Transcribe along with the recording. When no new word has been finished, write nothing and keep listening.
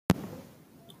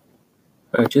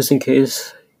Just in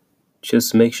case,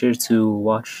 just make sure to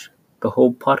watch the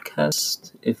whole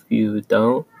podcast. If you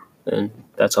don't, then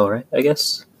that's alright, I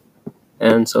guess.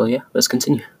 And so, yeah, let's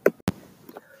continue.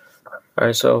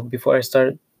 Alright, so before I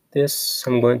start this,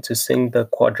 I'm going to sing the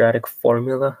Quadratic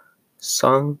Formula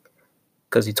song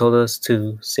because he told us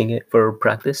to sing it for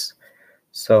practice.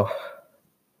 So,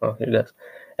 here it goes.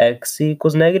 X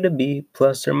equals negative b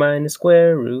plus or minus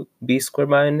square root b squared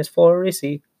minus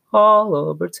 4ac all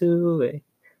over 2a.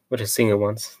 We'll just sing it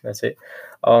once. That's it.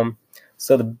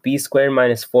 So the b squared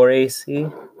minus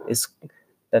 4ac is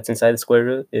that's inside the square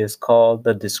root is called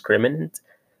the discriminant.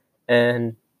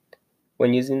 And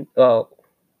when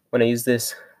when I use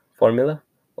this formula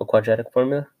or quadratic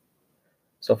formula,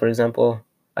 so for example,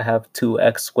 I have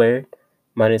 2x squared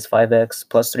minus 5x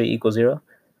plus 3 equals 0.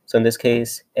 So in this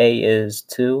case, a is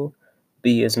 2,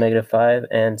 b is negative 5,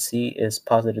 and c is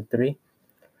positive 3.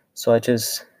 So I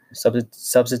just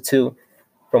substitute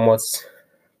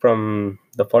from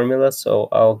the formula. So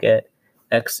I'll get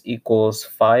x equals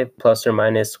 5 plus or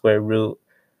minus square root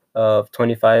of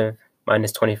 25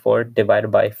 minus 24 divided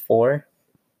by 4,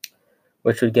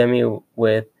 which would get me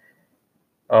with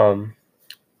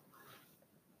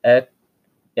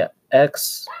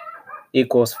x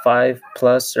equals 5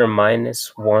 plus or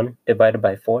minus 1 divided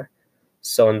by 4.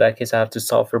 So in that case, I have to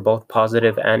solve for both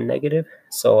positive and negative.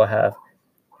 So I have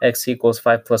x equals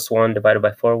 5 plus 1 divided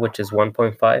by 4, which is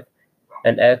 1.5.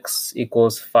 And x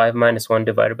equals 5 minus 1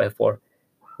 divided by 4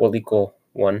 will equal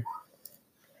 1.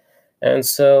 And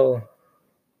so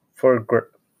for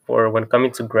when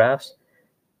coming to graphs,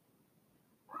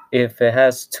 if it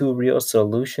has two real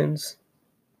solutions,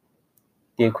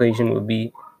 the equation would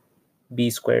be b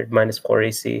squared minus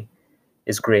 4ac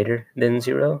is greater than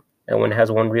 0. And when it has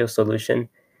one real solution,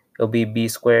 it'll be b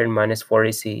squared minus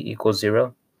 4ac equals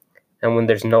 0. And when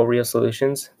there's no real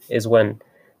solutions is when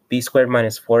b squared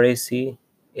minus 4ac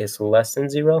is less than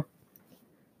 0.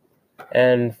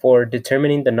 And for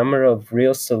determining the number of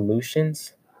real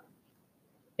solutions,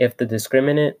 if the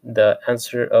discriminant, the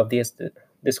answer of the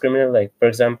discriminant, like for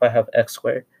example, I have x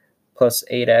squared plus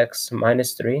 8x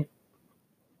minus 3,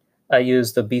 I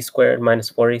use the b squared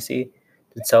minus 4ac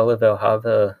to tell if I'll have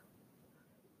a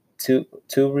two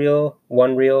real,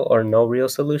 one real, or no real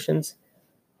solutions.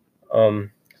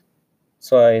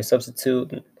 So I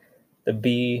substitute the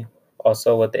b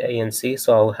also with the a and c.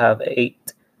 So I'll have 8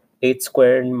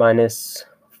 squared minus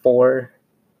 4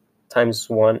 times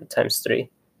 1 times 3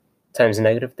 times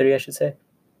negative 3, I should say,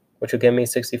 which will give me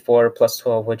 64 plus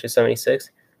 12, which is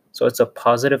 76. So it's a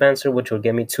positive answer, which will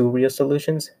give me two real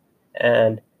solutions.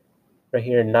 And right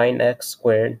here, 9x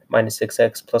squared minus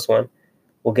 6x plus 1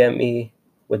 will get me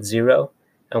with 0.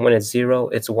 And when it's 0,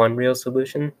 it's one real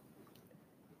solution.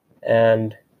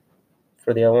 And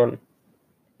for the other one,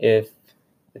 if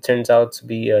it turns out to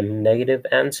be a negative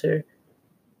answer,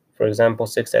 for example,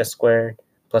 6x squared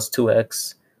plus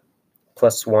 2x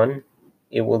plus 1,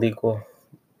 it will equal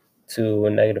to a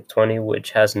negative 20,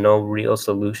 which has no real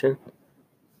solution.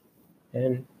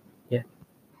 And yeah.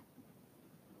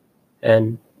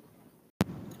 And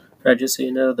just so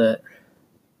you know that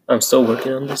I'm still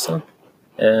working on this song,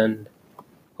 and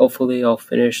hopefully I'll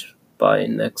finish by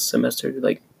next semester,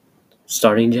 like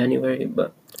starting January.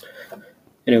 But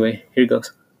anyway, here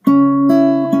goes.